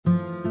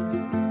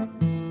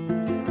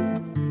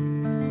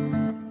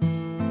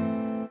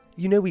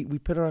You know, we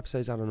put our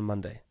episodes out on a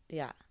Monday.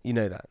 Yeah. You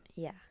know that?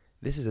 Yeah.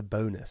 This is a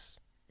bonus.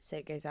 So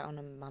it goes out on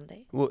a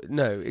Monday? Well,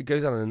 no, it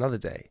goes out on another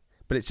day.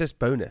 But it's just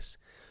bonus.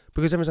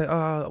 Because everyone's like,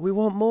 oh, we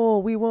want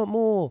more.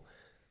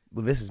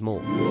 Well, this is more.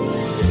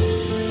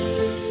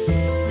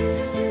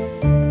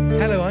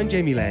 Hello, I'm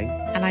Jamie Lang.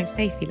 And I'm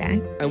Sophie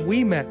Lang. And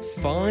we met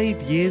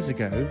 5 years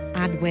ago.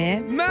 And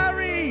we're...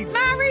 Married!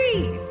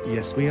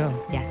 Yes, we are.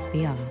 Yes,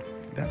 we are.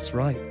 That's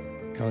right.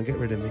 Can't get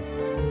rid of me.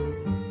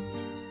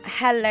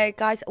 Hello,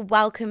 guys.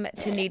 Welcome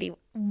to Newly...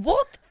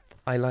 What?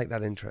 I like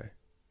that intro.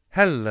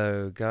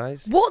 Hello,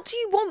 guys. What do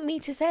you want me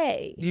to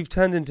say? You've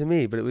turned into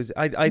me, but it was...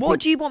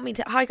 What do you want me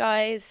to... Hi,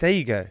 guys. There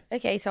you go.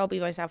 Okay, so I'll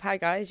be myself. Hi,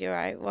 guys. You're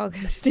right.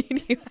 Welcome to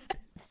Newly...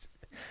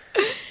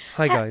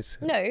 Hi, guys.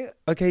 No.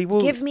 Okay,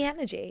 well... Give me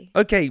energy.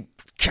 Okay.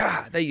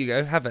 There you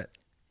go. Have it.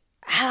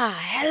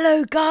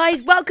 Hello,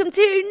 guys. Welcome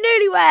to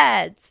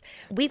Newlyweds.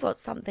 We've got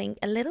something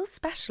a little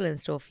special in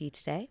store for you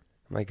today.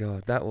 My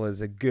God, that was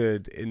a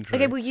good intro.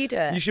 Okay, well, you do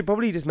it. You should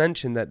probably just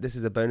mention that this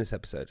is a bonus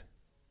episode.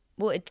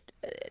 Well,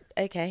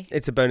 okay.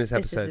 It's a bonus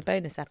episode. This is a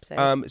bonus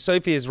episode.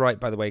 Sophie is right,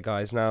 by the way,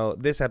 guys. Now,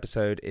 this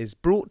episode is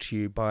brought to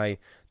you by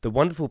the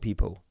wonderful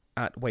people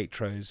at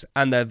Waitrose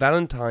and their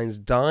Valentine's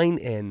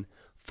dine-in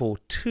for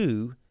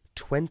two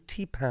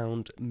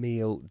 £20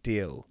 meal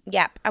deal.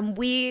 Yep, and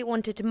we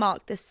wanted to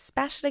mark this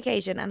special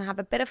occasion and have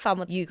a bit of fun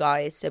with you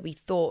guys, so we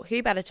thought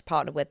who better to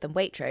partner with than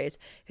Waitrose,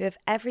 who have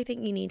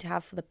everything you need to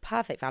have for the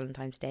perfect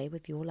Valentine's Day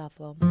with your loved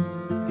one.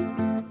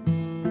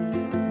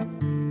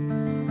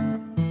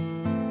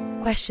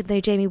 Question though,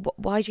 Jamie,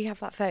 why do you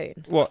have that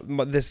phone? What,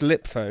 this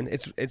lip phone?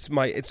 It's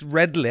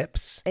red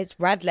lips. It's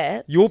red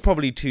lips. You're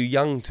probably too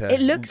young to...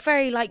 It looks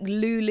very like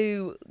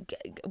Lulu...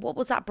 What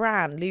was that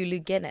brand? Lulu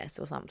Guinness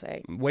or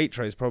something?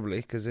 Waitrose probably,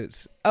 because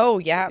it's... Oh,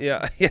 yeah.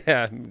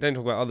 Yeah. Don't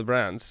talk about other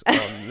brands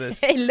on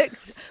this. It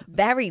looks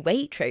very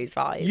Waitrose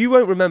vibe. You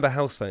won't remember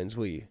house phones,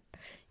 will you?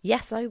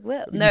 Yes, I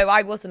will. No,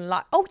 I wasn't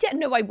like... Oh, yeah,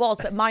 no, I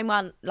was, but mine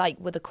weren't like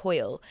with a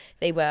coil.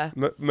 They were...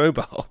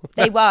 Mobile.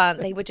 They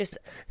weren't. They were just...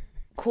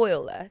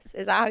 coilless,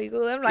 is that how you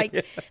call them? Like,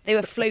 yeah. They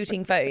were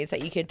floating phones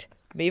that you could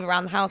move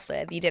around the house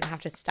with. You didn't have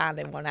to stand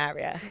in one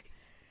area.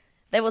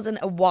 There wasn't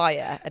a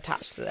wire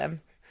attached to them.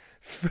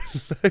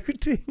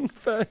 Floating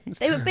phones?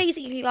 They were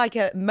basically like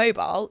a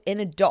mobile in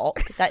a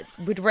dock that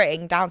would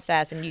ring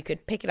downstairs and you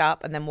could pick it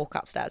up and then walk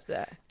upstairs with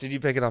it. Did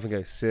you pick it up and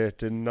go,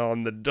 sitting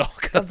on the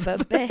dock of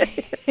the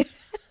bay?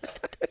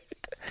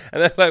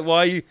 And they're like, why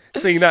are you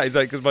singing that? He's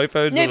like, because my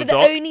phone's on the dock. No,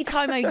 but the only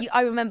time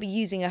I remember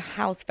using a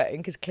house phone,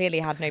 because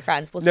clearly I had no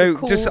friends, was I'm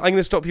going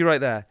to stop you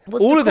right there.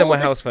 All of them were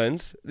house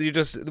phones.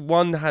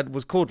 One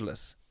was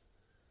cordless.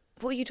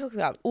 What are you talking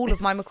about? All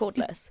of mine were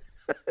cordless.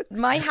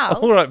 My house.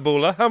 All right,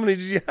 baller. How many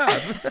did you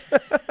have?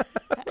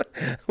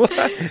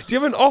 Do you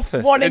have an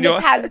office? One in the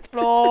 10th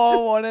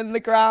floor, one in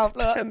the ground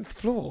floor. 10th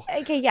floor?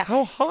 Okay, yeah.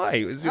 How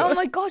high was your... Oh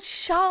my God,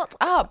 shut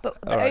up.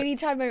 But the only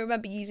time I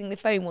remember using the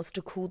phone was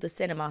to call the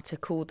cinema to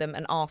call them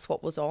and ask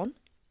what was on.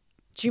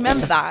 Do you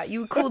remember that?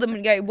 You would call them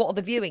and go, what are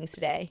the viewings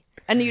today?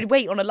 And you'd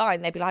wait on a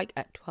line. They'd be like,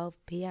 at 12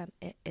 p.m.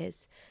 it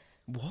is.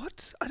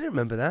 What? I don't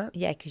remember that.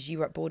 Yeah, because you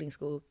were at boarding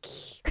school.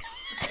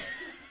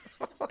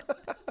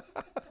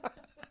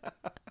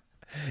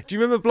 Do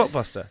you remember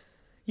Blockbuster?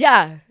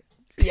 Yeah,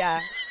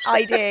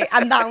 I do.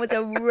 And that was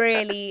a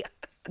really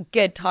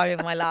good time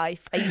in my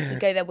life. I used to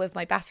go there with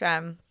my best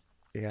friend.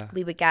 Yeah.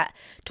 We would get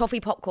toffee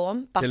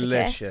popcorn, butterkiss.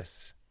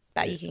 Delicious.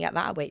 Bet you can get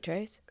that at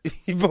Waitrose.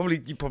 You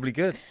probably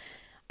could.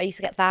 I used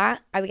to get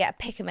that. I would get a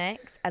pick a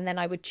mix, and then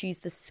I would choose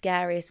the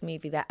scariest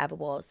movie there ever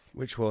was.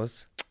 Which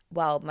was?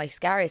 Well, my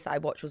scariest that I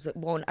watched was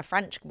a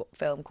French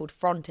film called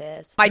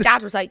Frontiers. My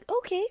dad was like,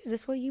 okay, is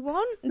this what you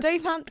want? Don't you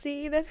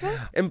fancy this one?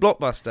 In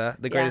Blockbuster,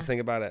 the greatest thing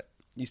about it,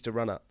 you used to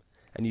run up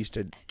and used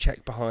to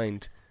check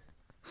behind.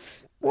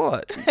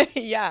 What?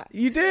 Yeah.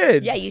 You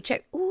did? Yeah, you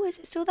check. Oh, is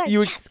it still there?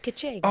 Yes,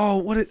 ka-ching.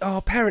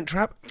 Oh, Parent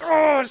Trap.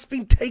 Oh, it's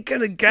been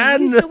taken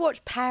again. You used to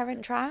watch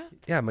Parent Trap?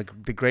 Yeah,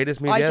 the greatest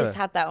movie ever. I just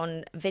had that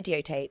on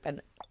videotape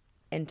and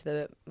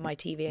into my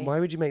TV. Why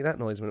would you make that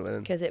noise when it went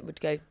in? Because it would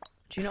go...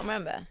 Do you not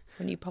remember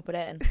when you pop it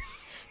in?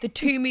 The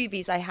two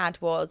movies I had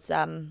was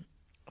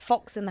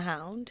Fox and the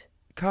Hound.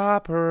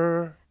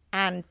 Copper.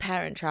 And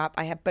Parent Trap.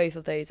 I had both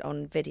of those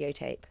on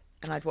videotape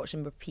and I'd watch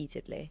them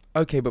repeatedly.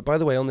 Okay, but by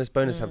the way, on this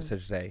bonus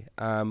episode today,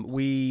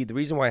 the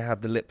reason why I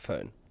have the lip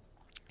phone,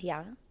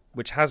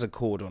 which has a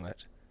cord on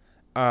it,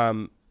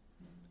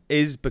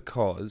 is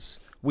because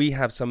we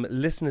have some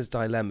listeners'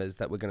 dilemmas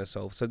that we're going to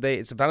solve. So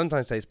it's a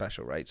Valentine's Day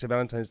special, right? So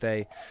Valentine's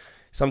Day...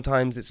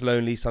 Sometimes it's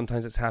lonely,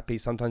 sometimes it's happy,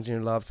 sometimes you're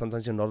in love,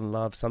 sometimes you're not in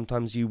love,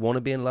 sometimes you want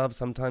to be in love,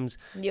 sometimes...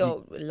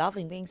 You're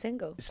loving being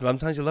single.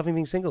 Sometimes you're loving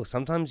being single,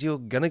 sometimes you're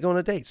going to go on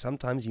a date,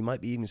 sometimes you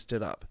might be even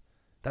stood up.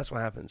 That's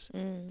what happens.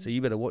 So you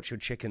better watch your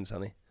chickens,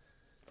 honey.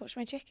 Watch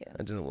my chicken?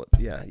 I don't know what...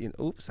 Yeah,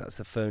 oops, that's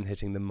the phone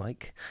hitting the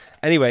mic.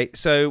 Anyway,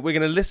 so we're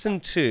going to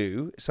listen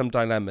to some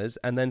dilemmas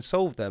and then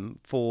solve them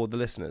for the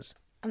listeners.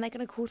 And they're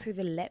going to call through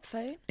the lip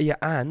phone? Yeah,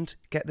 and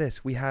get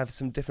this, we have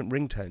some different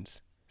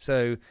ringtones.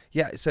 So,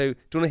 yeah. So,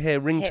 do you want to hear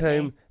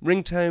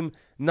ringtone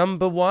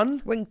number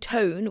 1?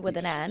 Ringtone with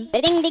an N.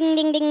 Ding ding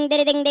ding ding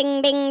ding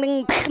ding ding ding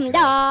ding.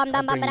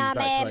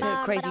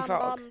 Crazy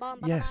Frog.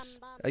 Yes.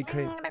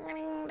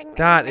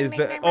 That is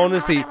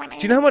honestly. Do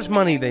you know how much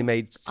money they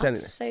made I'm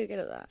sending it? so good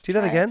at that. Do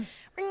that again.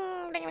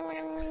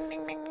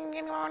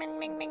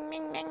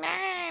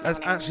 That's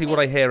actually what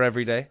I hear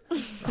every day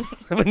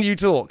when you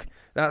talk.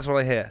 That's what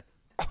I hear.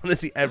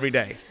 Honestly, every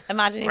day.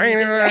 Imagine if you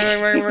just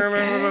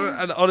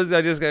and honestly,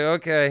 I just go,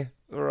 okay,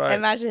 all right.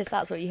 imagine if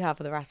that's what you have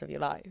for the rest of your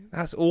life.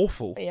 That's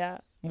awful. Yeah.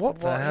 What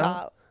the What's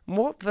hell?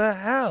 What the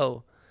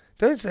hell?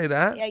 Don't say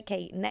that. Yeah,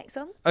 okay, next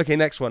one. Okay,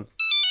 next one.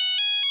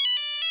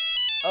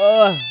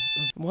 Ugh.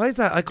 Why is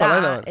that? I can't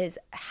like that one. That is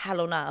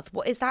hell on earth.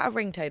 What is that a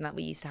ringtone that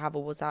we used to have,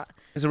 or was that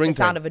It's a the ringtone.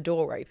 sound of a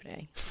door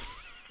opening?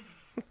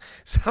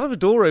 Sound of a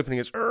door opening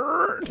is.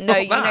 No,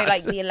 you know,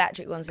 like the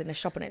electric ones in the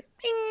shop, and it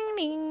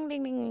ding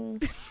ding ding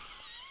ding.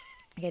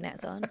 Okay,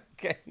 next one.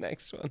 Okay,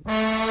 next one.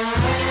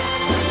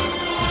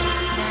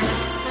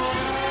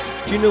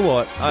 Do you know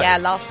what? Yeah,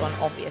 last one,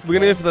 obviously. We're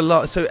gonna go for the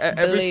last. So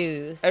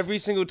Blues. every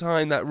single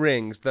time that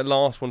rings, the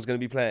last one's gonna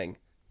be playing.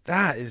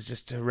 That is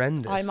just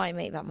horrendous. I might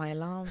make that my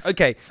alarm.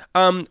 Okay.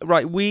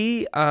 Right.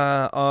 We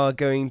are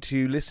going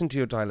to listen to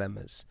your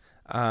dilemmas.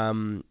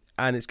 And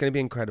it's going to be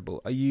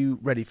incredible. Are you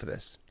ready for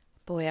this?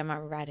 Boy, am I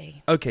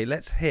ready. Okay.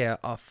 Let's hear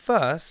our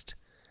first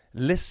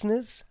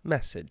listener's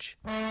message.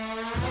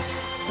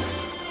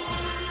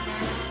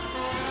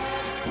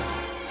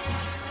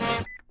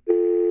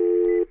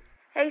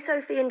 Hey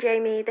Sophie and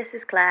Jamie, this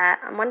is Claire.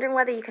 I'm wondering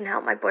whether you can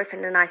help my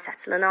boyfriend and I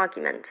settle an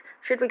argument.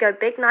 Should we go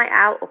big night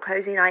out or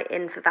cozy night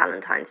in for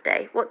Valentine's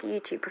Day? What do you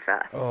two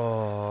prefer?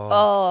 All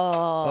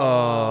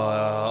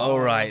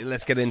right.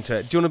 Let's get into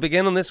it. Do you want to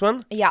begin on this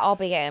one? Yeah, I'll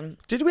begin.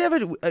 Did we ever...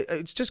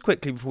 just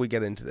quickly before we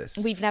get into this.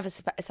 We've never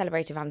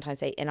celebrated Valentine's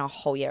Day in our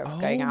whole year of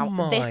going out.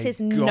 my This is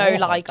God. no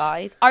lie,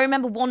 guys. I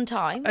remember one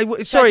time.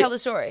 Should sorry. I tell the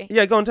story?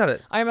 Yeah, go on, tell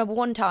it. I remember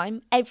one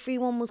time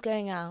everyone was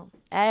going out.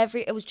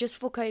 It was just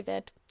for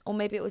COVID, or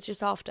maybe it was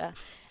just after.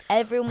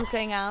 Everyone was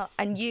going out,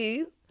 and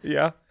you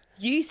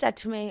said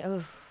to me,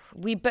 oh,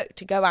 we booked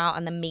to go out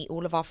and then meet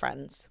all of our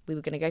friends. We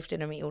were going to go for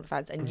dinner and meet all the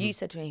friends, and you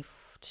said to me,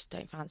 just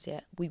don't fancy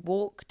it. We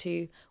walked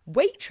to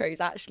Waitrose,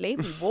 actually.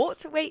 We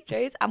walked to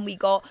Waitrose, and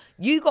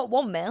you got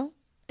one meal,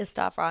 a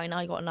stir fry, and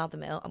I got another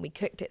meal, and we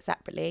cooked it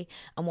separately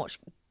and watched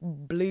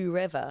Blue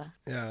River.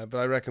 Yeah, but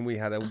I reckon we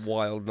had a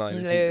wild night.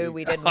 No,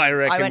 we didn't. I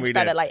reckon I went we to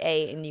bed did. at like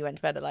 8 and you went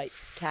to bed at like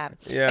 10.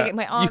 Yeah. Okay,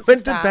 my you answer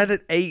went to that- bed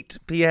at 8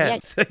 p.m. Yeah.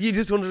 So you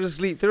just wanted to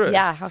sleep through it.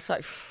 Yeah, I was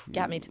like,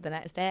 get me to the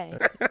next day.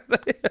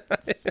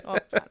 It's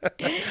not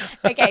funny.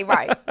 Okay,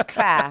 right.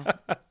 Claire.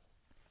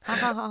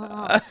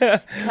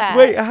 Claire.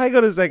 Wait, hang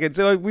on a second.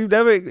 So we've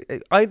never...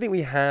 I think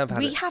we have had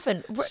We it.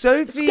 haven't.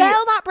 Sophie... Scale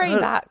that brain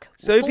back.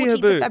 Sophie 14th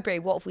Habu. of February,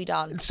 what have we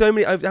done? So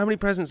many... How many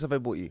presents have I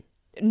bought you?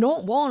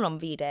 Not one on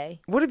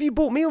V-Day. What have you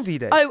bought me on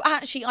V-Day? Oh,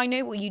 actually, I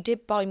know what you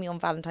did buy me on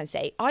Valentine's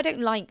Day. I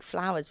don't like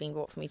flowers being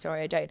bought for me. Sorry,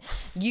 I don't.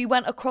 You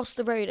went across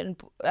the road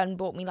and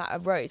bought me like a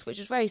rose, which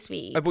was very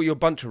sweet. I bought you a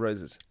bunch of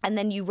roses. And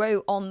then you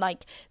wrote on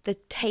like the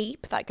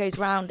tape that goes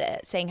around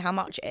it saying how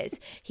much it is.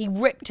 He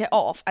ripped it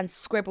off and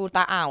scribbled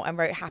that out and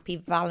wrote Happy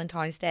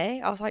Valentine's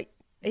Day. I was like,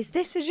 is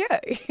this a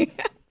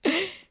joke?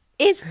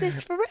 Is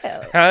this for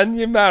real? And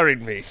you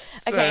married me.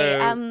 Okay,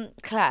 So-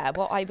 Claire,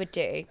 what I would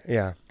do,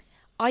 Yeah.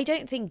 I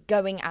don't think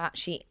going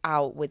actually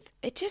out with,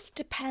 it just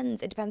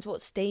depends. It depends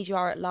what stage you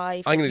are at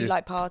life. I'm if gonna you just-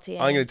 like partying.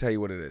 I'm going to tell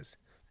you what it is.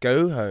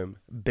 Go home,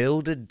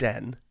 build a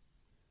den.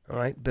 All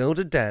right, build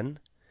a den.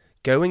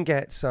 Go and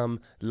get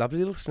some lovely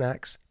little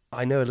snacks.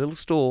 I know a little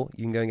store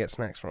you can go and get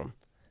snacks from.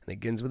 And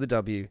it begins with a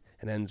W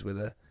and ends with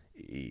a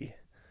E.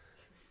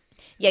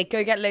 Yeah,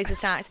 go get loads of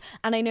snacks.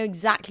 And I know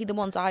exactly the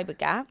ones I would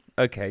get.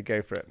 Okay,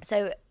 go for it.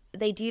 So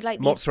they do like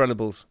these. Mozzarella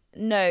balls.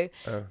 No,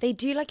 Oh. they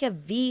do like a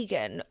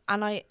vegan,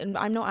 and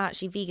I'm not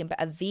actually vegan,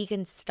 but a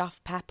vegan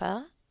stuffed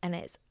pepper, and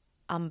it's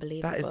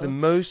unbelievable. That is the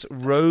most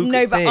rogue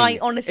No, but thing. I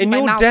honestly, In my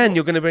your mouth den, will-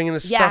 you're going to bring in a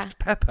Yeah. stuffed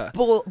pepper.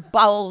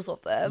 Bowls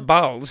of them.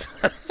 Bowls.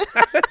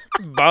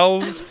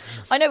 Bowls.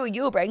 I know what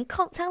you'll bring.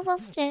 Cocktail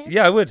sausages.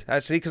 Yeah, I would,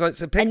 actually, because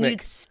it's a And picnic.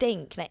 you'd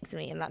stink next to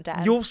me in that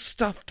den. Your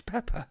stuffed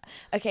pepper.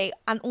 Okay,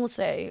 and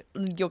also,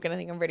 you're going to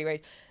think I'm really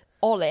rude.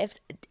 Olives.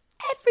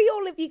 Every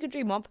olive you could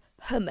dream of.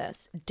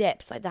 Hummus,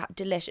 dips, like that,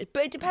 delicious.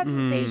 But it depends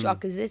what stage you are,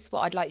 because this is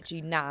what I'd like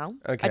to do now.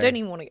 Okay. I don't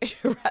even want to go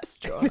to a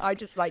restaurant. I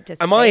just like to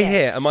Am stay I in.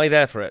 here? Am I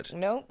there for it?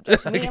 No,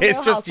 just me and Okay, it's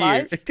Real just you.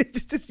 Housewives.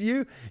 It's just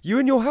you. You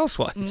and your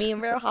housewives. Me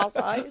and Real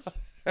Housewives.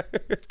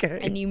 Okay.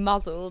 And you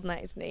muzzled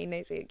next to me.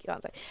 No, so you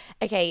can't say.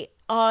 Okay,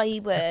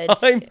 I would.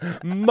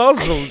 I'm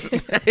muzzled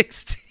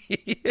next to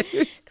you.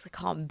 Because I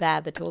can't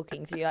bear the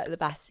talking through like the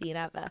best scene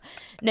ever.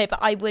 No, but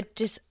I would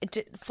just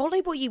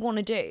follow what you want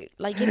to do.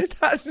 Like, if,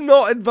 That's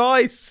not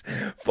advice.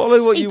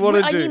 Follow what you want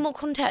to I do. need more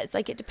context.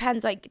 Like, it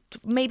depends. Like,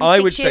 maybe I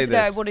would 6 years say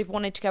ago, I this. would have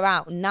wanted to go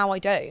out. Now I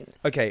don't.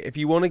 Okay, if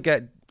you want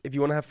to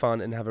have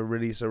fun and have a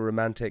really sort of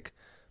romantic,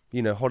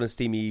 hot and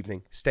steamy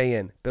evening, stay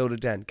in, build a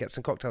den, get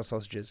some cocktail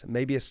sausages,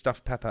 maybe a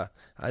stuffed pepper,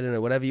 I don't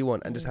know, whatever you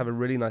want, and just have a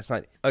really nice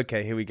night.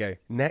 Okay, here we go.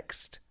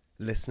 Next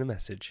listener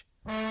message.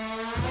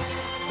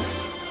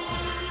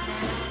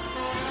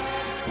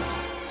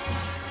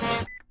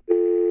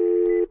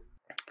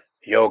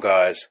 Yo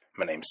guys,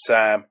 my name's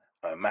Sam.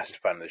 I'm a massive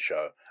fan of the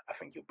show. I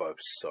think you're both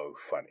so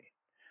funny.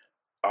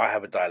 I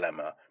have a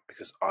dilemma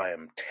because I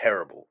am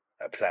terrible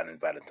at planning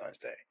Valentine's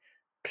Day.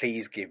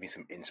 Please give me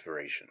some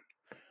inspiration.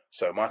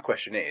 So my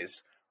question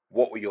is,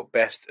 what were your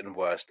best and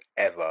worst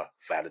ever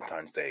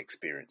Valentine's Day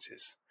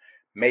experiences?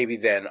 Maybe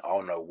then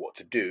I'll know what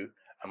to do,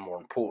 and more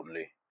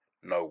importantly,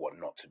 know what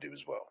not to do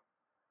as well.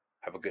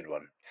 Have a good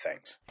one.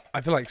 Thanks.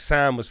 I feel like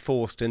Sam was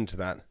forced into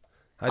that.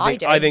 I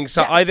think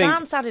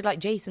Sam sounded like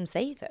Jason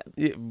Statham.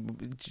 Yeah,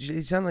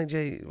 you sound like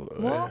Jay.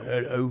 What?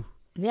 Hello.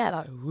 Yeah,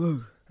 like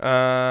woo.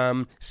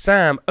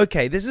 Sam.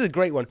 Okay, this is a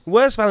great one.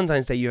 Worst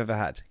Valentine's Day you ever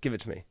had? Give it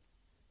to me.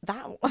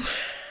 That one.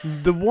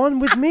 The one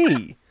with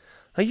me.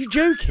 Are you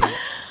joking?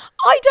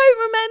 I don't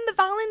remember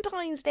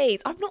Valentine's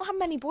Days. I've not had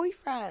many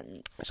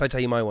boyfriends. Shall I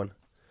tell you my one?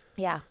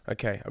 Yeah.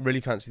 Okay, I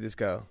really fancy this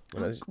girl.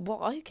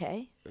 What?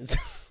 Okay.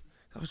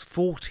 I was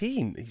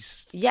 14.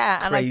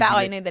 Yeah, and I bet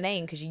I know the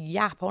name because you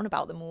yap on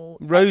about them all.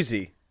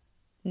 Rosie.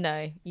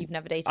 No, you've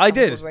never dated. I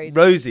did.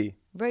 Rosie.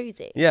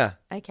 Rosie. Yeah.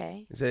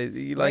 Okay. So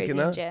you like Rosie it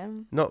now? and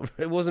Jim. Not.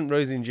 It wasn't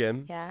Rosie and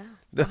Jim. Yeah.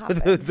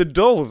 The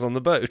dolls on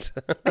the boat.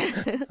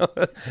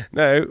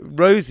 No,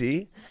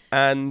 Rosie,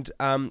 and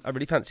I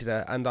really fancied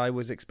her, and I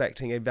was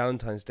expecting a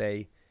Valentine's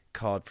Day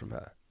card from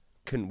her.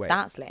 Couldn't wait.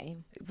 That's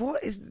lame. Why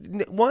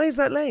is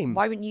that lame?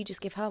 Why wouldn't you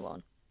just give her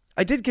one?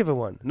 I did give her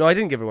one. No, I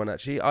didn't give her one,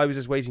 actually. I was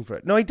just waiting for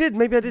it. No, I did.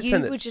 Maybe I did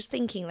send it. You were just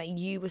thinking like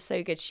you were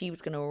so good she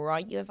was going to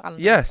write you a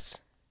Valentine's.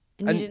 Yes.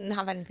 And you didn't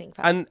have anything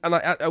for her. And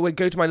I would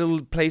go to my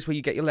little place where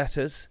you get your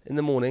letters in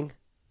the morning,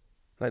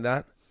 like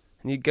that.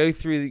 And you go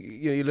through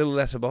your little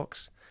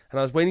letterbox. And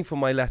I was waiting for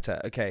my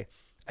letter. Okay.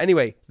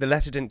 Anyway, the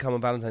letter didn't come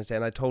on Valentine's Day.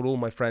 And I told all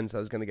my friends that I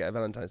was going to get a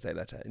Valentine's Day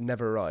letter. It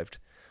never arrived.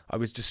 I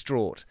was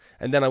distraught.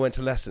 And then I went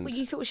to lessons. Well,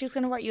 you thought she was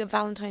going to write you a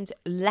Valentine's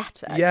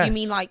letter? Yes. You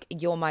mean like,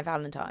 you're my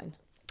Valentine?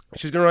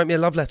 She was going to write me a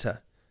love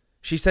letter.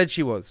 She said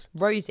she was.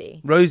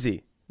 Rosie.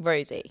 Rosie.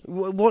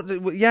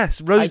 What?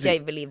 Yes, Rosie. I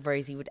don't believe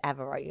Rosie would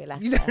ever write you a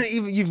letter.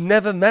 You've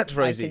never met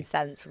Rosie. I can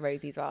sense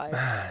Rosie's vibe.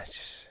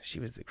 She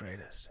was the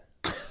greatest.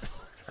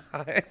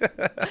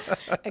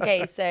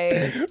 Okay,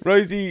 so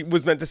Rosie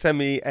was meant to send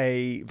me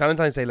a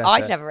Valentine's Day letter.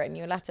 I've never written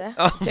you a letter.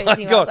 Oh Don't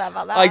see what's up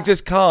about that. I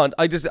just can't.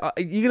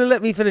 You're gonna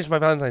let me finish my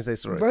Valentine's Day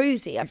story?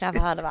 Rosie, I've never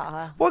heard about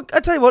her. What? I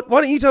tell you what.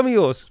 Why don't you tell me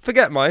yours?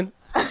 Forget mine.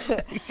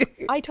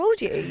 I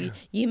told you.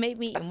 You made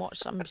me and watch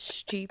some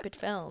stupid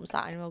film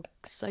sat on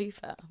a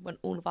sofa when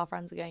all of our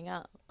friends are going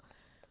out.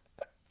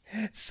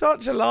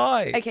 Such a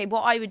lie. Okay,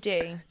 what I would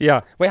do.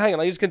 Yeah. Wait, hang on.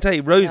 I'm just gonna tell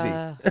you, Rosie.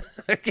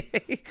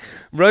 Okay.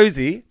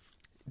 Rosie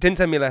didn't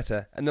send me a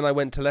letter, and then I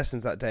went to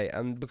lessons that day,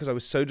 and because I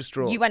was so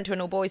distraught. You went to an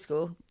all-boys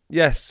school?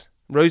 Yes.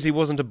 Rosie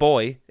wasn't a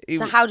boy.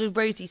 So how did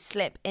Rosie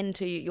slip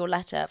into your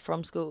letter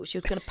from school? She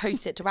was going to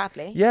post it to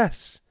Radley?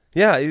 Yes.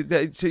 Yeah,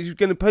 so she was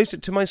going to post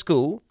it to my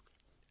school,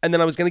 and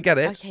then I was going to get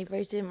it. Okay,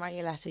 Rosie didn't write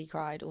your letter. You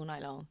cried all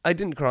night long. I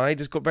didn't cry. I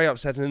just got very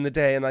upset in the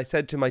day, and I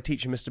said to my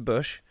teacher, Mr.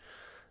 Bush,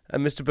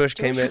 and Mr. Bush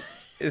came in.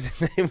 His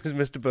name was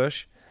Mr.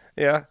 Bush.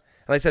 Yeah.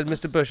 And I said,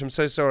 Mr. Bush, I'm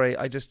so sorry.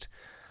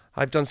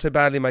 I've done so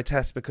badly in my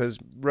test because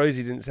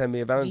Rosie didn't send me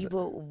a Valentine. You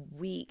were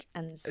weak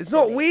and silly. It's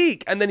not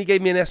weak. And then he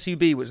gave me an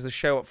SUB, which is a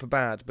show up for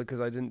bad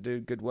because I didn't do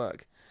good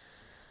work.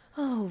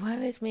 Oh,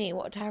 woe is me.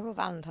 What a terrible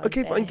Valentine's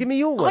Okay, Day. fine. Give me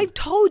your one. I've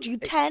told you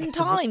 10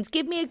 times.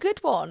 Give me a good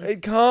one.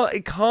 It can't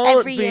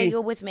Every be. year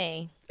you're with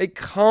me. It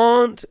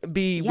can't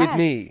be with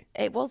me.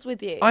 It was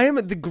with you. I am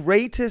the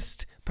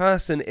greatest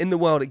person in the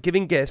world at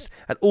giving gifts,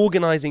 at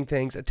organising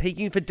things, at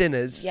taking you for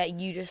dinners. Yeah,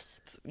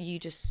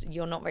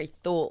 you're not very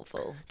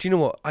thoughtful. Do you know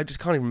what? I just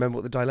can't even remember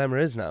what the dilemma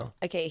is now.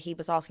 Okay, he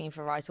was asking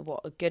for advice of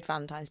what a good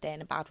Valentine's Day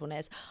and a bad one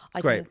is.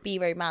 I Great. think be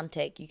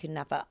romantic. You can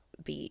never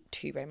be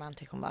too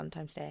romantic on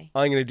Valentine's Day.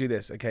 I'm going to do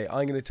this, okay?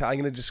 I'm going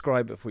to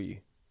describe it for you.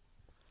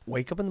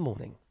 Wake up in the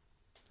morning.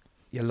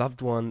 Your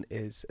loved one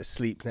is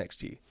asleep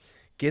next to you.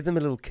 Give them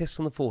a little kiss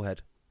on the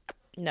forehead.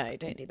 No,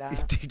 don't do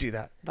that. Do you do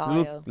that?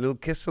 Vile. Little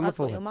kiss on That's the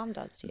forehead. what your mum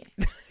does to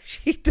you.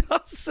 She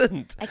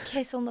doesn't. A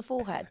kiss on the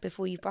forehead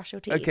before you brush your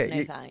teeth. Okay,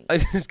 No thanks. I'm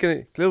just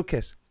going to... Little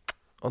kiss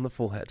on the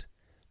forehead.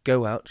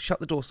 Go out. Shut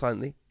the door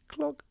silently.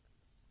 Clog.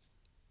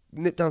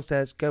 Nip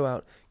downstairs. Go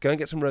out. Go and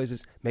get some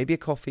roses. Maybe a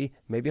coffee.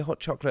 Maybe a hot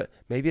chocolate.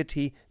 Maybe a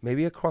tea.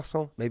 Maybe a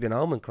croissant. Maybe an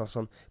almond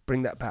croissant.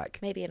 Bring that back.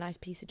 Maybe a nice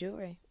piece of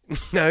jewellery.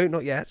 No,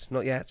 not yet.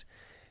 Not yet.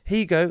 Here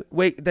you go.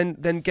 Wait, then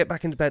get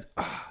back into bed.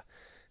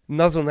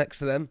 Nuzzle next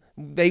to them.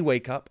 They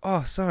wake up.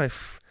 Oh, sorry.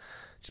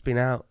 Just been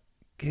out.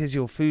 Here's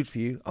your food for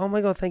you. Oh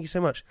my God, thank you so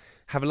much.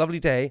 Have a lovely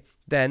day.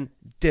 Then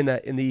dinner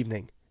in the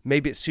evening.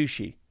 Maybe it's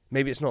sushi.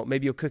 Maybe it's not.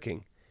 Maybe you're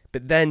cooking.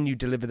 But then you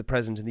deliver the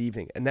present in the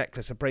evening. A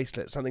necklace, a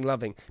bracelet, something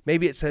loving.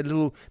 Maybe it's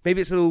a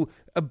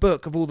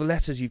book of all the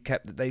letters you've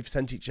kept that they've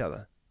sent each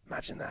other.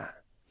 Imagine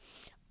that.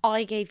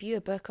 I gave you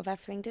a book of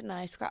everything, didn't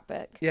I? A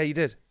scrapbook. Yeah, you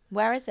did.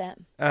 Where is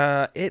it?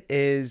 It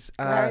is.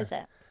 Where is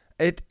it?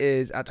 It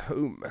is at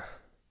home.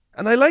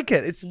 And I like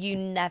it. You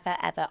never,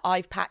 ever.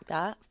 I've packed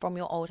that from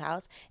your old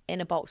house in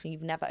a box and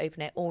you've never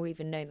opened it or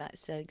even known that it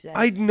still exists.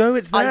 I know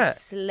it's there. I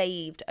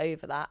slaved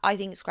over that. I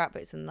think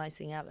scrapbooks are the nice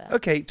thing ever.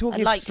 Okay,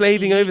 talking I'd of like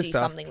slaving to see you over do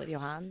stuff. something with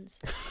your hands.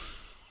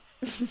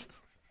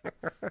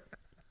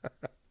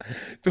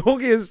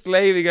 Talking of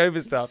slaving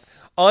over stuff,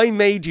 I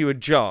made you a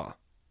jar.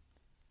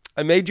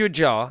 And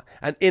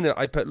in it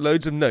I put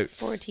loads of notes.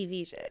 For a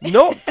TV show.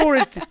 Not for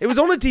it. It was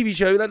on a TV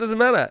show. That doesn't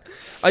matter.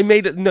 I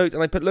made a note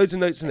and I put loads of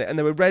notes in it, and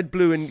there were red,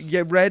 blue,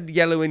 and red,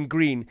 yellow, and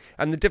green,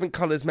 and the different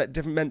colours meant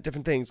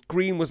different things.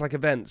 Green was like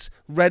events.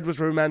 Red was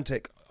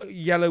romantic.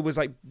 Yellow was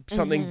like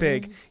something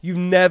big. You've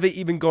never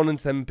even gone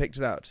into them and picked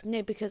it out.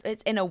 No, because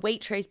it's in a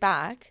Waitrose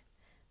bag,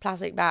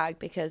 plastic bag.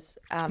 Because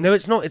no,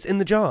 it's not. It's in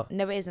the jar.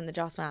 No, it is in the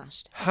jar.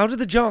 Smashed. How did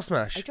the jar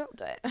smash? I dropped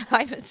it.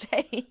 I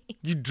mistake.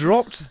 You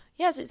dropped.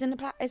 Yeah, so it's in a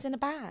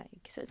bag.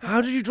 So it's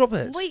How did you drop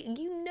it? Wait,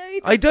 you know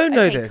this. I don't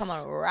know okay, this. Come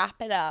on, wrap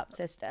it up,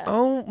 sister.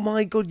 Oh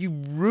my God, you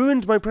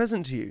ruined my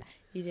present to you.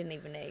 You didn't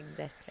even know it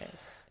existed.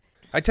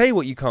 I tell you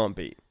what you can't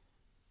beat.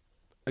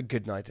 A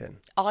good night in.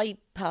 I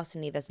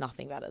personally, there's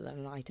nothing better than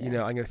a night in. You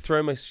know, I'm going to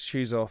throw my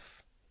shoes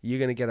off. You're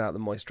going to get out the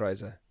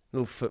moisturiser.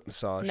 Little foot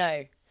massage.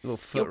 No. Little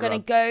foot You're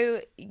going to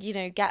rub.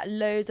 go, get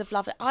loads of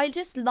love. I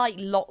just like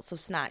lots of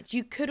snacks.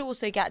 You could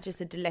also get just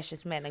a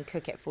delicious meal and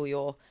cook it for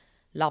your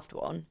loved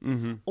one.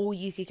 Mm-hmm. Or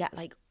you could get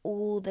like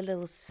all the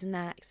little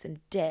snacks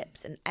and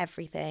dips and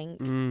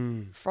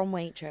everything from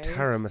Waitrose.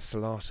 Terra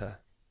Masalata.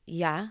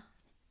 Yeah.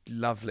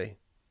 Lovely.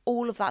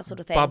 All of that sort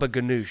of thing. Baba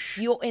Ganoush.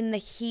 You're in the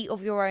heat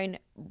of your own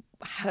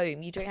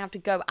home. You don't have to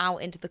go out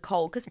into the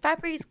cold because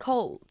February's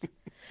cold.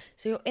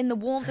 So you're in the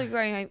warmth of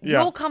your own home.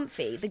 Yeah. You're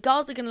comfy. The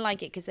girls are going to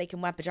like it because they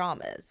can wear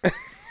pajamas.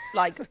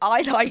 Like,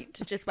 I like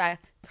to just wear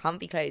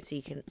comfy clothes so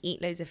you can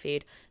eat loads of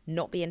food,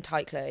 not be in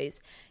tight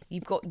clothes.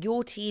 You've got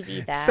your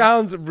TV there.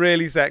 Sounds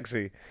really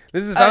sexy.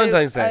 This is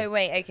Valentine's Day. Oh,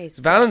 wait, okay. It's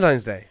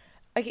Valentine's Day.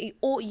 Okay,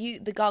 or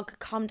the girl could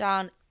come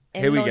down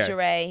in Here we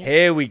lingerie. go.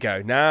 Here we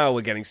go. Now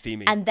we're getting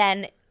steamy. And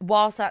then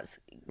whilst that's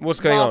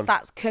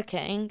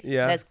cooking,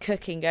 there's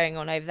cooking going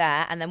on over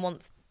there. And then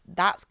once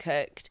that's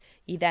cooked,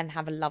 you then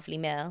have a lovely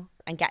meal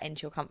and get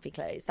into your comfy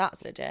clothes.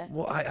 That's legit.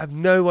 What? I have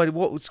no idea.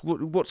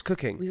 What's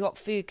cooking? We've got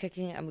food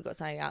cooking and we've got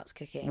something else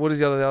cooking. What is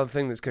the other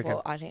thing that's cooking?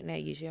 Well, I don't know.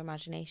 Use your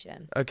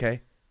imagination.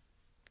 Okay.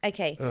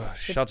 Okay. Ugh,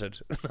 shuddered.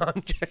 No,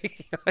 I'm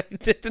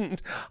joking.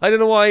 I don't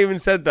know why I even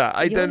said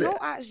that. You're not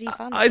actually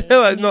funny. I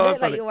know I'm you not look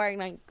funny. like you're wearing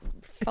like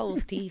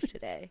false teeth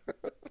today.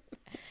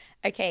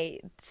 Okay,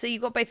 so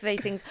you've got both of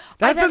those things.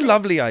 That's a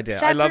lovely idea.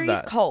 I love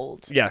February's that.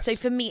 cold. Yes. So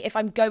for me, if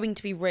I'm going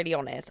to be really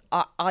honest,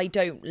 I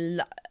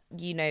don't.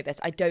 You know this.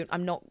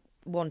 I'm not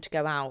one to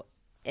go out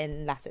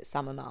unless it's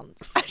summer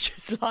months. I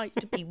just like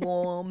to be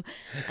warm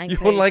and You're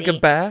cozy. like a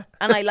bear.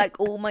 And I like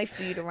all my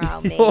food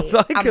around me You're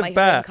like and a my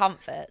bear. home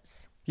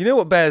comforts. You know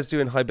what bears do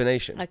in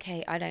hibernation?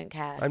 Okay, I don't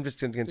care. I'm just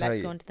going to tell you.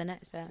 Let's go on to the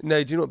next bit.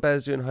 No, do you know what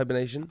bears do in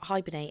hibernation?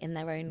 Hibernate in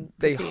their own.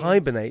 They cocoons.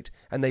 hibernate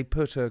and they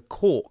put a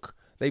cork.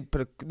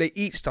 They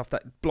eat stuff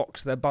that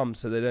blocks their bum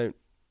so they don't.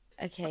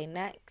 Okay,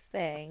 next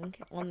thing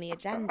on the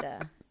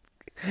agenda.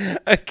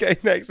 Okay,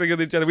 next thing on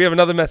the agenda. We have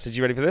another message.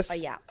 You ready for this? Oh,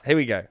 yeah. Here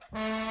we go.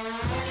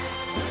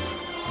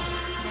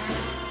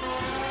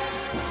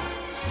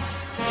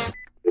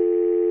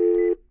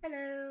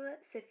 Hello,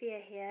 Sophia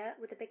here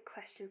with a big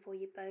question for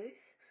you both.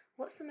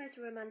 What's the most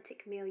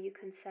romantic meal you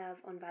can serve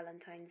on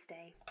Valentine's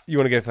Day? You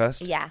want to go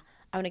first? Yeah,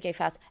 I want to go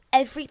first.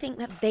 Everything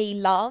that they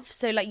love.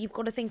 So, like, you've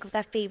got to think of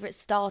their favourite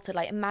starter.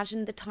 Like,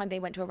 imagine the time they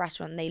went to a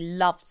restaurant and they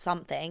loved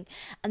something.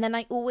 And then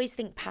I always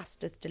think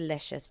pasta's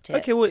delicious too.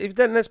 Okay, well,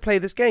 then let's play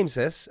this game,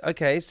 sis.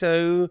 Okay,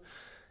 so...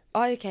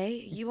 Oh, okay,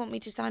 you want me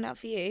to sign up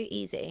for you?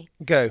 Easy.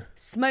 Go.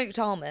 Smoked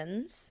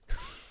almonds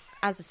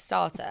as a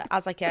starter,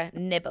 as like a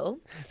nibble.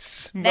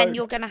 Smoked. Then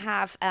you're going to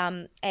have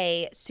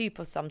a soup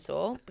of some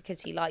sort,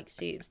 because he likes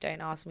soups,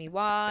 don't ask me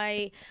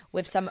why,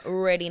 with some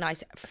really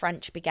nice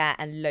French baguette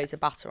and loads of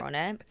butter on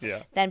it.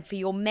 Yeah. Then for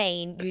your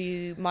main,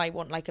 you might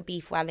want like a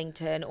beef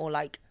Wellington or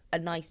like a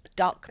nice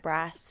duck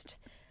breast.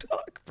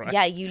 Duck breast?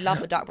 Yeah, you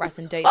love a duck breast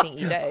and don't think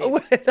you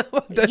don't.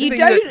 You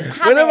don't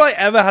have When have it. I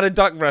ever had a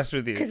duck breast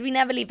with you? Because we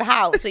never leave the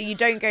house, so you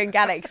don't go and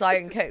get it because I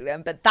don't cook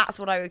them. But that's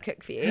what I would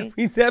cook for you.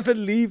 We never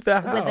leave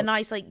the house. With a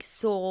nice like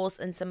sauce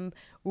and some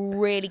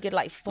really good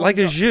like Like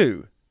a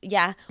jus?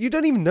 Yeah. You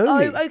don't even know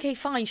me. Oh, okay,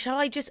 fine. Shall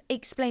I just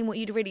explain what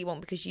you'd really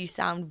want? Because you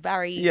sound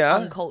very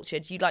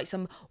uncultured. You'd like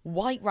some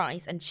white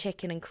rice and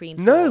chicken and cream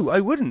sauce. No, I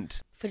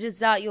wouldn't. For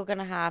dessert, you're going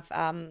to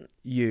have...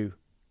 You.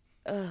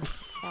 Ugh,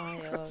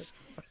 child.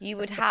 You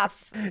would have...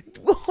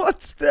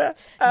 What's the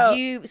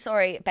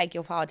hell? Beg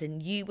your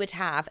pardon. You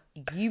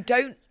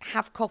don't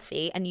have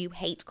coffee and you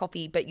hate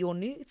coffee, but your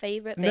new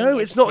favourite thing No,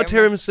 is it's not a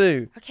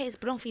tiramisu. Okay, it's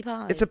banoffee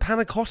pie. It's a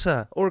panna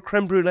cotta or a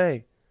creme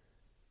brulee.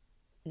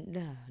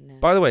 No.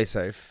 By the way,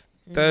 Soph,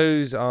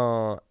 those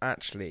are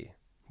actually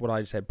what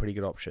I'd say pretty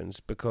good options,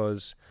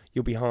 because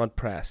you'll be hard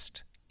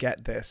pressed,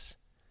 get this,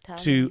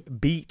 to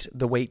beat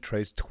the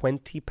Waitrose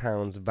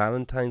 £20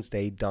 Valentine's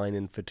Day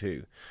dine-in for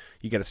two.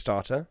 You get a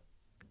starter,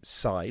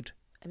 side,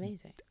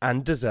 amazing,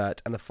 and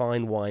dessert, and a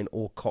fine wine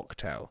or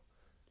cocktail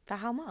For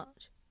how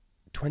much?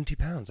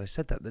 £20. I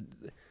said that.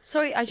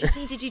 Sorry, I just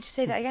needed you to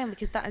say that again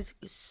because that is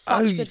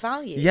such good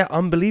value. Yeah,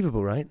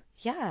 unbelievable, right?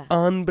 Yeah.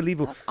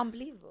 Unbelievable. That's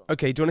unbelievable.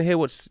 Okay, do you want to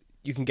hear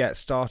you can get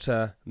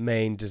starter,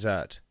 main,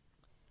 dessert,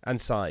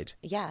 and side?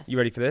 Yes. You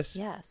ready for this?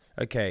 Yes.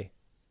 Okay.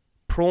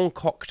 Prawn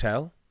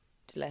cocktail.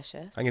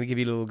 Delicious. I'm going to give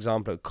you a little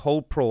example.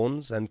 Cold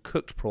prawns and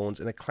cooked prawns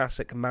in a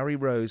classic Mary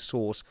Rose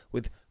sauce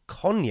with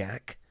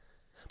cognac.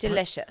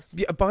 Delicious.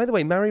 By the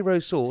way, Mary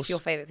Rose sauce. It's your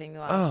favourite thing in the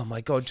world. Oh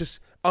my God.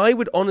 I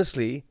would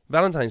honestly,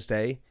 Valentine's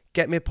Day,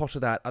 get me a pot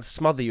of that. I'd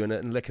smother you in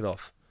it and lick it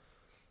off.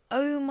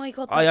 Oh my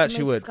God, I that's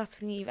actually the most would.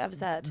 disgusting thing you've ever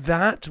said.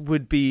 That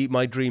would be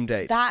my dream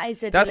date.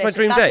 That's my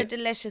dream date. That's a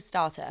delicious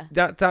starter.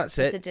 That's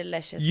it. It's a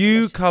delicious.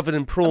 You covered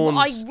in prawns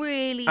I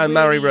really, and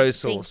Mary Rose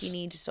sauce. think you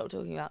need to stop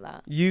talking about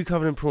that. You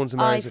covered in prawns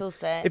and Mary Rose. I feel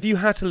sick. If you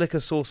had to lick a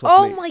sauce off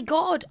me. Oh my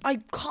God, I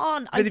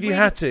can't. But if you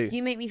had to.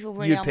 You make me feel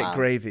really You'd pick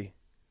gravy.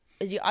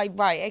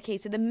 Right, okay,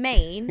 so the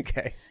main.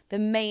 Okay. The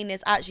main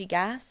is actually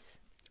guess.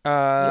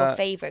 Your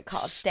favourite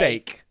cut of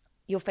steak.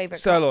 Your favourite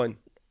sirloin.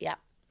 Yeah.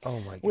 Oh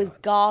my God.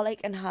 With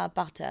garlic and herb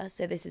butter.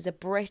 So this is a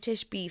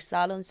British beef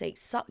sirloin steak,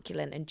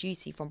 succulent and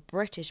juicy from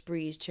British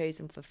breeds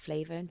chosen for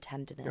flavour and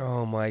tenderness.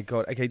 Oh my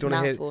God. Okay, do you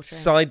want to hear Mouth-watering.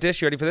 side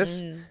dish? You ready for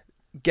this?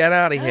 Get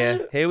out of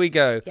here. Here we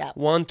go. Yeah.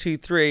 1, 2,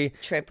 3.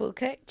 Triple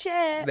cooked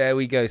chips. There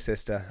we go,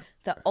 sister.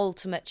 The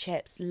ultimate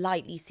chips,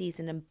 lightly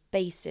seasoned and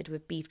basted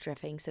with beef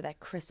dripping so they're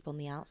crisp on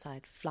the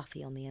outside,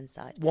 fluffy on the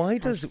inside. Why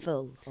and does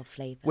full of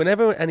flavour.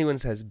 Whenever anyone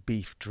says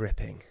beef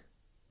dripping,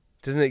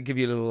 doesn't it give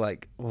you a little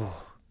like,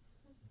 oh,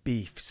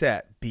 beef, say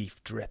it,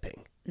 beef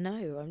dripping?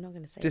 No, I'm not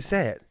going to say Just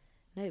that. say it.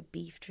 No,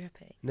 beef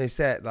dripping. No,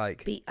 say it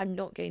like. I'm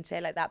not going to say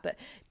it like that, but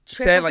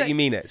Say it like you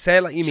mean it. Say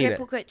it like you mean it.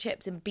 Triple cooked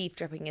chips and beef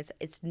dripping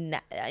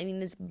I mean,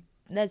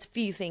 there's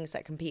few things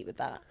that compete with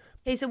that.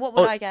 Okay, so what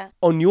would I get?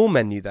 On your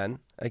menu then,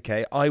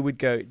 okay, I would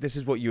go, this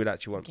is what you would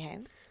actually want. Okay.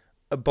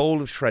 A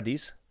bowl of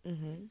shreddies.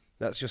 Mm-hmm.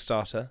 That's your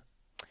starter.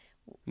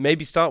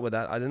 Maybe start with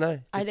that. I don't know.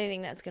 I don't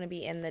think that's going to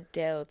be in the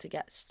deal to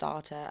get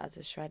starter as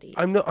a shreddies.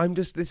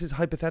 This is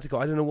hypothetical.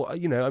 I don't know what,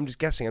 I'm just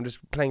guessing. I'm just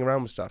playing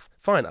around with stuff.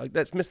 Fine,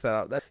 let's miss that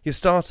out. Your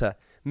starter.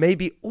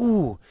 Maybe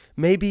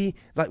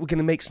like we're going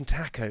to make some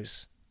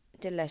tacos.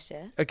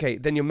 Delicious. Okay,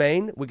 then your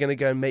main, we're going to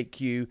go and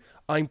make you,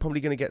 I'm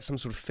probably going to get some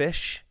sort of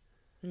fish.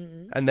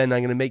 And then I'm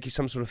going to make you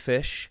some sort of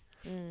fish.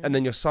 And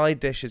then your side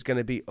dish is going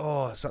to be,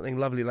 something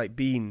lovely like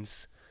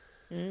beans.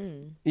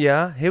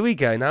 Yeah, here we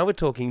go. Now we're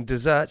talking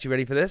dessert. You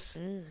ready for this?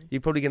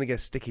 You're probably going to get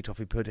sticky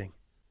toffee pudding.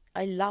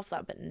 I love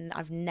that, but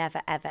I've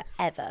never, ever,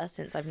 ever,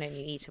 since I've known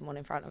you, eaten one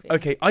in front of you.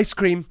 Okay, ice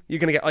cream. You're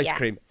going to get ice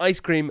cream.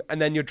 Ice cream,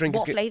 and then your drink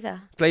what is... What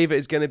flavour? Flavour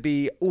is going to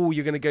be,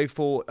 you're going to go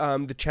for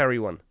the cherry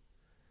one.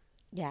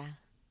 Yeah.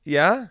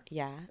 Yeah?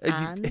 Yeah.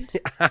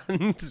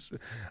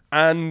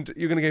 And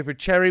you're going to go for a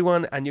cherry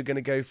one, and you're going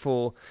to go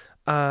for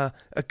a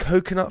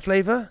coconut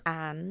flavour.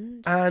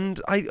 And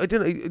I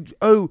don't know.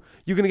 Oh,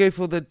 you're going to go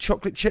for the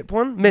chocolate chip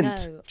one?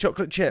 Mint. No.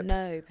 Chocolate chip.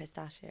 No,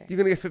 pistachio. You're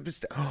going to go for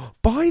pistachio.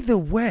 By the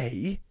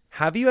way,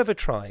 have you ever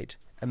tried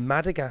a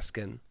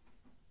Madagascan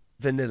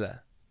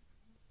vanilla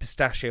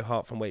pistachio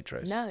heart from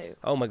Waitrose? No.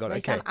 Oh my God, They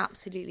okay. sound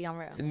absolutely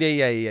unreal.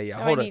 Yeah.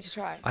 No, Hold I on. need to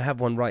try. I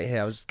have one right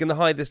here. I was going to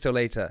hide this till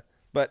later.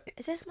 But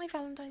is this my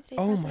Valentine's Day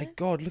oh present? my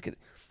God, look at...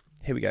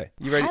 Here we go.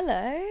 You ready?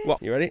 Hello.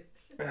 What? You ready?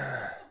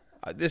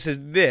 This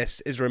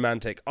is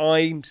romantic.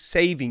 I'm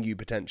saving you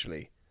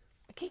potentially.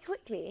 Okay,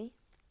 quickly.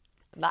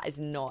 That is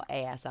not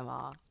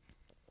ASMR.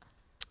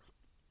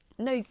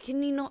 No,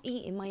 can you not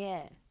eat in my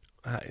ear?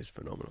 That is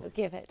phenomenal.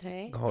 Give it to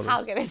me. Hold How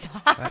on. good is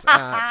that? That's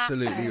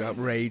absolutely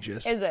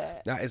outrageous. Is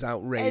it? That is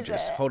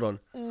outrageous. Is it? Hold on.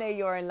 No,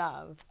 you're in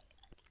love.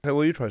 Okay,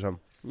 will you try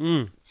some?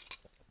 Oh,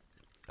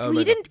 Well,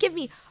 you didn't give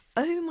me...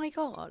 Oh my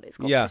God, it's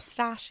got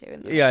pistachio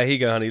in there. Yeah, here you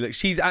go, honey. Look,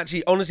 she's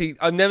actually, honestly,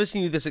 I've never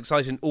seen you this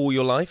excited in all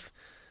your life.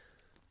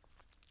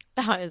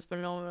 That is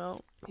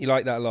phenomenal. You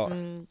like that a lot.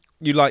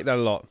 You like that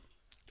a lot.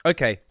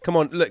 Okay, come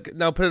on, look,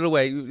 now put it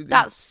away.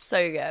 That's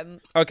so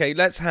good. Okay,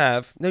 let's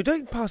have... No,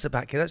 don't pass it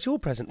back here. That's your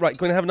present. Right,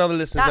 going to have another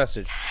listener's That's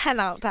message. 10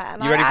 out of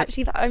 10. You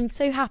ready I'm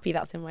so happy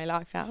that's in my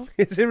life now.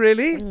 Is it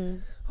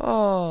really?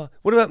 Oh,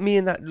 what about me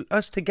and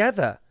us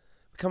together?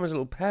 We come as a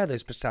little pair,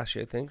 those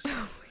pistachio things.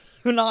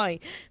 You and I,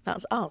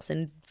 that's us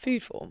in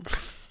food form.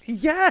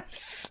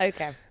 Yes.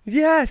 Okay.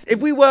 Yes. If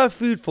we were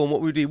food form,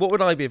 what would we do? What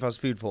would I be if I was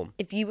food form?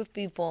 If you were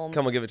food form,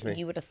 Come on, give it to me.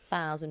 You would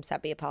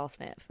 1,000% be a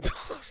parsnip.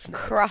 Parsnip.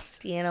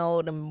 Crusty and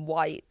old and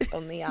white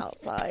on the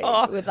outside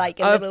with like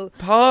a little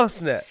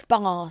parsnip.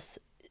 Sparse,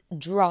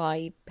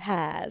 dry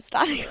hair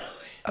standing.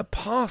 A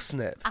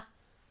parsnip.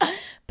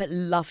 But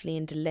lovely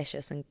and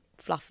delicious and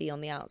fluffy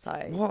on the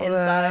outside. What the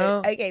inside.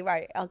 hell? Okay,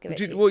 right. I'll give it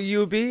to you. What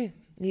you would be?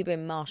 You'd be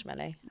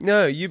marshmallow.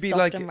 No, you'd be Soft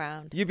like and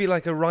round. You'd be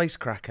like a rice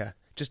cracker,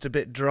 just a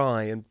bit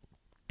dry and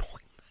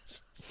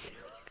pointless.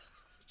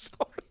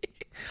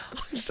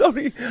 I'm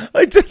sorry.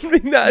 I didn't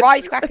mean that.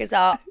 Rice crackers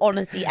are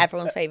honestly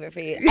everyone's favourite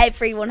food.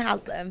 Everyone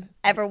has them.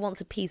 Everyone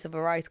wants a piece of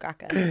a rice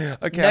cracker.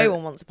 Okay. No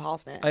one wants a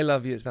parsnip. I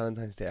love you. It's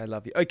Valentine's Day. I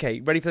love you. Okay,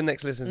 ready for the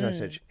next listener's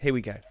message? Here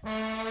we go.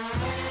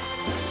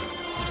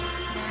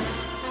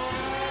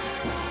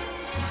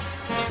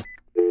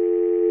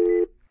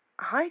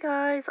 Hi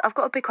guys, I've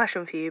got a big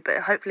question for you, but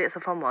hopefully it's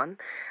a fun one.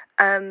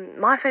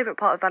 My favourite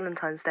part of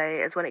Valentine's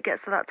Day is when it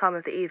gets to that time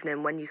of the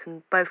evening when you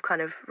can both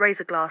kind of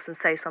raise a glass and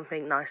say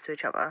something nice to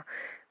each other.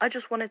 I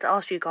just wanted to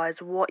ask you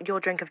guys what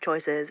your drink of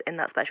choice is in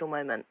that special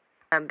moment,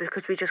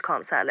 because we just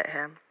can't settle it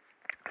here.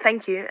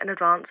 Thank you in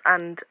advance,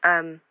 and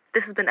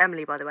this has been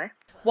Emily, by the way.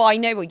 Well, I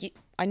know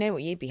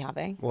what you'd be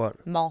having.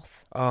 What?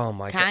 Moth. Oh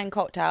my god. Canned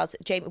cocktails.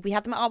 Jamie, we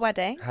had them at our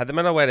wedding. Had them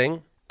at our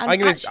wedding. And I'm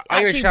gonna shout.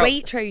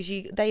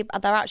 Waitrose,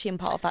 they're actually in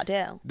part of that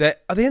deal.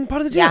 Are they in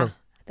part of the deal? Yeah.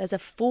 There's a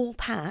full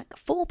pack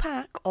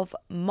of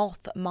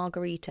Moth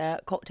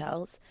margarita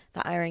cocktails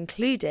that are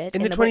included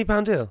in the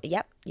 £20 deal.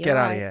 Yep. Get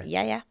out of here.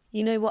 Yeah.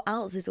 You know what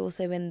else is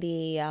also in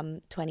the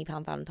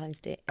 £20 Valentine's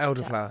Day?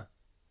 Elderflower.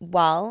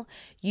 Well,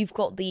 you've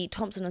got the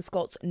Thompson &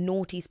 Scott's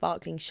Naughty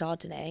Sparkling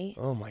Chardonnay.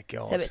 Oh my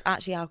god. So it's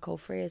actually alcohol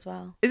free as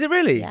well. Is it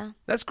really? Yeah.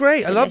 That's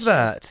great. Delicious. I love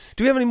that.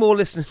 Do we have any more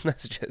listeners'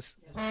 messages?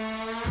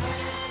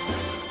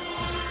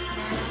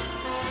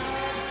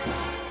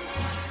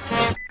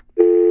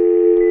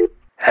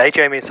 Hey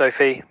Jamie and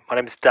Sophie, my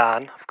name's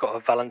Dan. I've got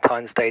a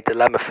Valentine's Day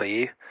dilemma for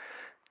you.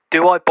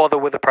 Do I bother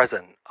with a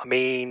present? I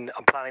mean,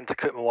 I'm planning to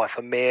cook my wife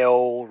a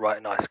meal, write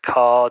a nice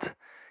card.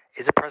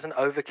 Is a present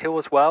overkill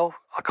as well?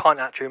 I can't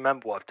actually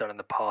remember what I've done in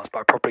the past, but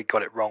I probably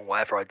got it wrong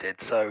whatever I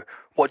did. So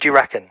what do you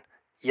reckon?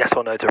 Yes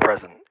or no to a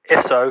present?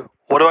 If so,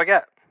 what do I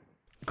get?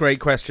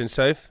 Great question,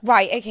 Soph.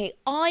 Right, okay.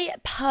 I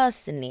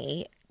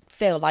personally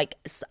feel like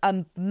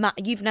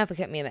you've never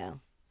cooked me a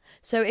meal.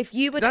 So if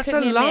you were to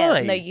cook me a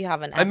meal... No, you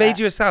haven't. I made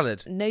you a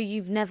salad. No,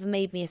 you've never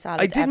made me a salad.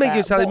 I did make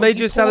you a salad. I made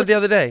you a salad the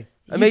other day.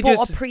 You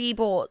bought a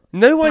pre-bought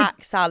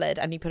pack salad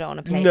and you put it on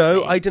a plate.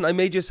 No, I didn't. I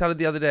made you a salad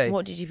the other day.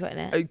 What did you put in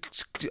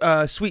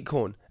it? Sweet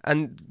corn.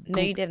 And no,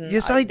 you didn't.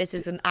 Yes, This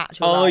is an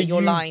actual lie.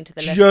 You're lying to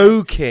the listeners.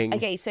 Joking.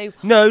 Okay, so...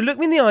 No, look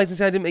me in the eyes and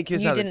say I didn't make you a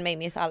salad. You didn't make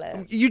me a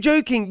salad. You're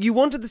joking. You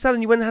wanted the salad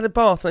and you went and had a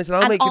bath. And I said,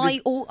 I'll make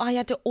you I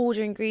had to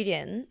order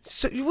ingredients.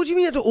 So what do you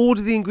mean you had to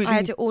order the ingredients? I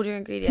had to order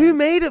ingredients. Who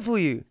made it for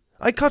you?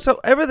 I cut up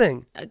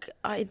everything.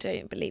 I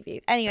don't believe you.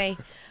 Anyway,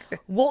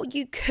 what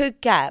you could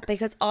get,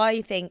 because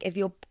I think if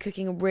you're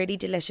cooking a really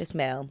delicious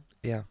meal,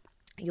 yeah,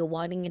 you're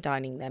wining and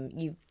dining them,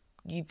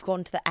 you've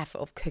gone to the effort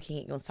of cooking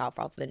it yourself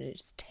rather than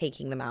just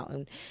taking them out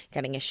and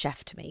getting a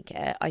chef to make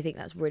it. I think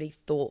that's really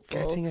thoughtful.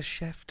 Getting a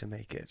chef to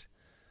make it?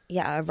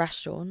 Yeah, a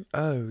restaurant.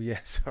 Oh, yeah,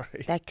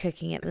 sorry. They're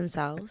cooking it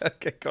themselves.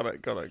 Okay, got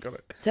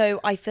it. So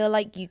I feel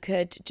like you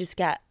could just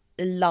get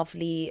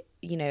lovely,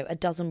 a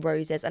dozen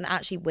roses, and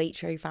actually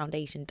Waitrose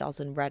Foundation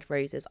dozen red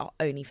roses are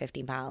only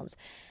 £15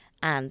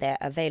 and they're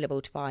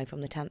available to buy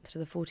from the 10th to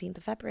the 14th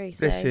of February.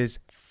 So this is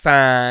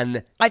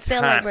fantastic. I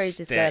feel like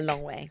roses go a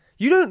long way.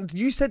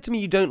 You said to me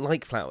you don't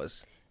like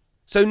flowers.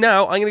 So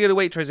now I'm going to go to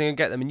Waitrose and I'm going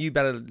to get them, and you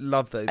better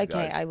love those guys.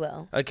 Okay, I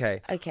will.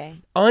 Okay.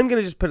 I'm going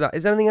to just put it up.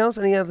 Is there anything else?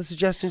 Any other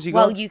suggestions you got?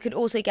 Well, you could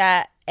also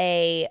get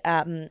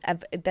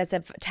there's a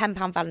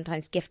 £10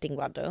 Valentine's gifting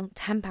bundle.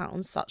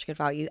 £10, such good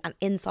value. And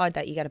inside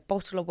that you get a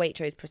bottle of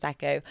Waitrose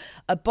Prosecco,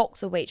 a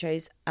box of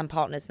Waitrose and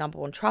Partners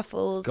 #1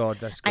 truffles. God,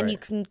 that's great. And you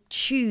can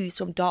choose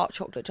from dark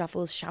chocolate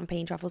truffles,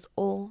 champagne truffles,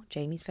 or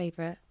Jamie's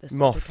favourite,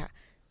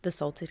 the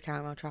salted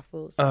caramel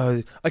truffles.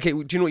 Oh, okay.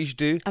 Do you know what you should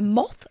do? A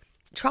moth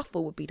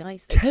truffle would be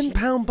nice.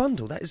 £10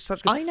 bundle. That is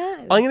such good. I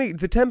know. I'm going to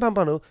the £10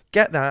 bundle.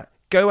 Get that.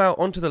 Go out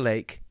onto the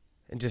lake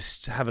and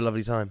just have a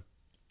lovely time.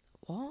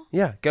 What?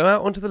 Yeah, go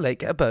out onto the lake,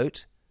 get a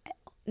boat.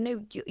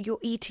 No, you're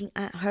eating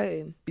at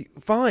home.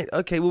 Fine.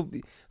 Okay. Well,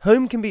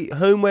 home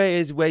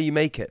where you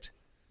make it,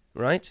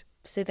 right?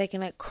 So they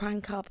can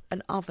crank up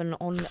an oven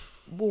on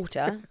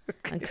water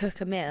and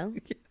cook a meal.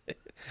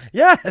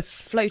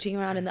 Yes. Floating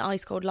around in the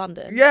ice cold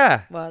London.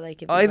 Yeah. Well, they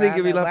could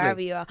be wherever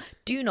you are.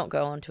 Do not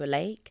go onto a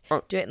lake.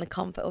 Do it in the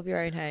comfort of your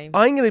own home.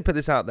 I'm going to put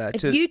this out there.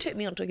 If you took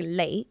me onto a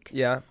lake,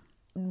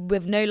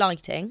 with no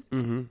lighting,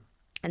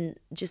 and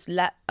just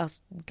let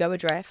us go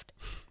adrift.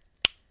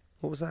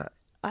 What was that?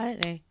 I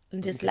don't know.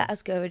 And just let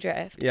us go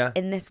adrift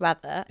in this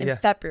weather in Yeah.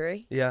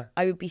 February. Yeah.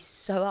 I would be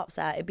so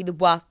upset. It'd be the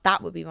worst.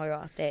 That would be my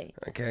worst day.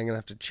 Okay, I'm going to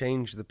have to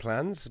change the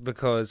plans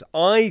because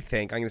I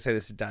think, I'm going to say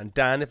this to Dan.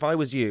 Dan, if I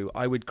was you,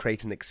 I would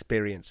create an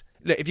experience.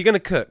 Look, if you're going to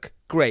cook,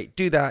 great,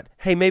 do that.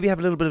 Hey, maybe have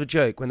a little bit of a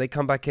joke. When they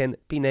come back in,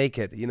 be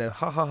naked.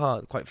 Ha ha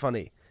ha, quite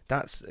funny.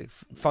 That's a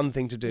fun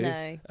thing to do.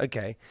 No.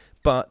 Okay.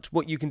 But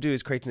what you can do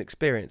is create an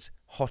experience.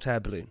 Hot air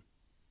balloon.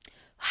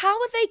 How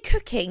are they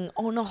cooking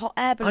on a hot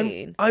air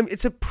balloon?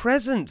 It's a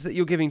present that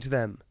you're giving to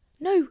them.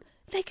 No,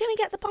 they're going to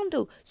get the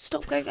bundle.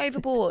 Stop going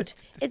overboard.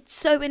 It's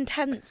so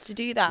intense to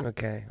do that.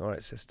 Okay, all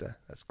right, sister.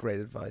 That's great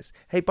advice.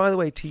 Hey, by the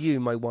way, to you,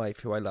 my wife,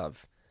 who I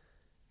love,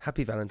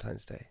 happy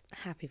Valentine's Day.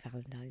 Happy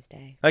Valentine's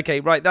Day. Okay,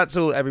 right, that's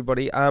all,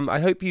 everybody. I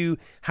hope you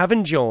have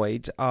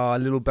enjoyed our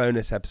little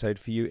bonus episode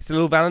for you. It's a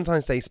little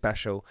Valentine's Day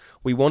special.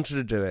 We wanted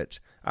to do it.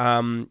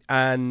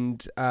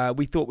 And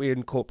we thought we'd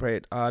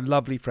incorporate our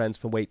lovely friends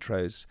from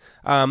Waitrose.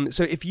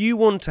 So if you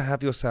want to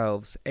have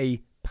yourselves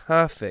a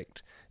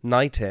perfect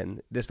night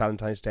in this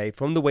Valentine's Day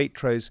from the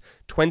Waitrose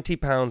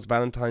 £20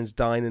 Valentine's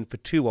Dine-In for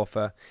 2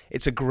 offer.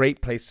 It's a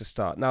great place to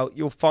start. Now,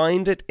 you'll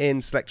find it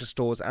in selector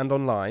stores and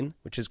online,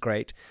 which is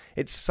great.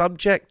 It's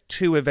subject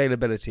to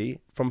availability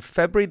from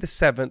February the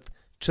 7th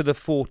to the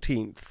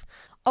 14th.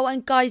 Oh,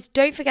 and guys,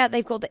 don't forget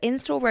they've got the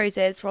in-store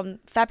roses from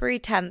February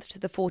 10th to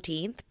the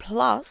 14th.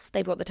 Plus,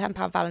 they've got the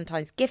 £10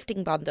 Valentine's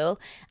gifting bundle.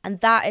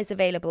 And that is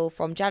available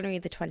from January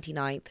the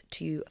 29th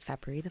to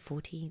February the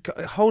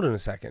 14th. Hold on a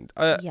second.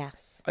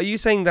 Yes. Are you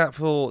saying that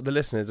for the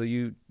listeners? Or are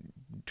you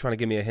trying to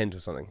give me a hint or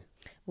something?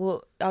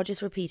 Well, I'll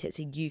just repeat it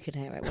so you can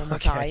hear it one more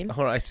time.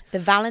 All right. The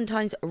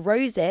Valentine's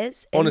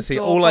roses. Honestly,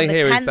 all I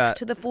hear is that.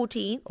 To the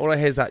 14th. All I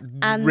hear is that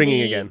and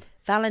ringing again.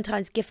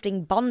 Valentine's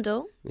gifting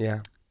bundle.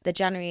 Yeah. The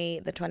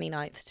January the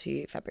 29th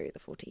to February the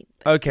 14th.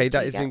 Okay,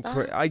 that is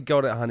incredible. I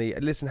got it, honey.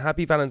 Listen,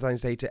 happy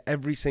Valentine's Day to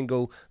every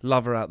single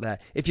lover out there.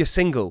 If you're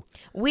single...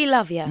 We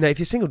love you. No, if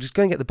you're single, just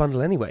go and get the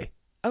bundle anyway.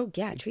 Oh,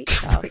 yeah, treat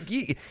yourself.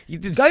 you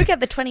just... Go get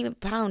the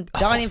 £20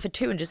 dine-in for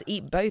 2 and just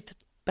eat both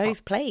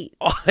plates.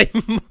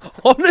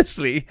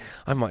 Honestly,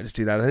 I might just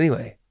do that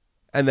anyway.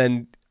 And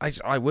then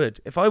I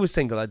would. If I was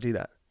single, I'd do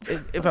that.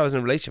 If I was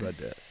in a relationship, I'd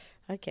do it.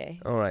 Okay.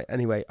 All right.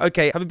 Anyway.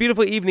 Okay. Have a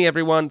beautiful evening,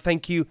 everyone.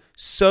 Thank you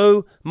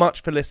so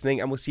much for listening.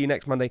 And we'll see you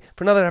next Monday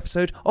for another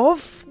episode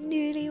of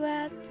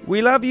Newlyweds.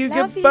 We Love You.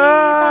 Love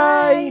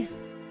Goodbye. You. Bye.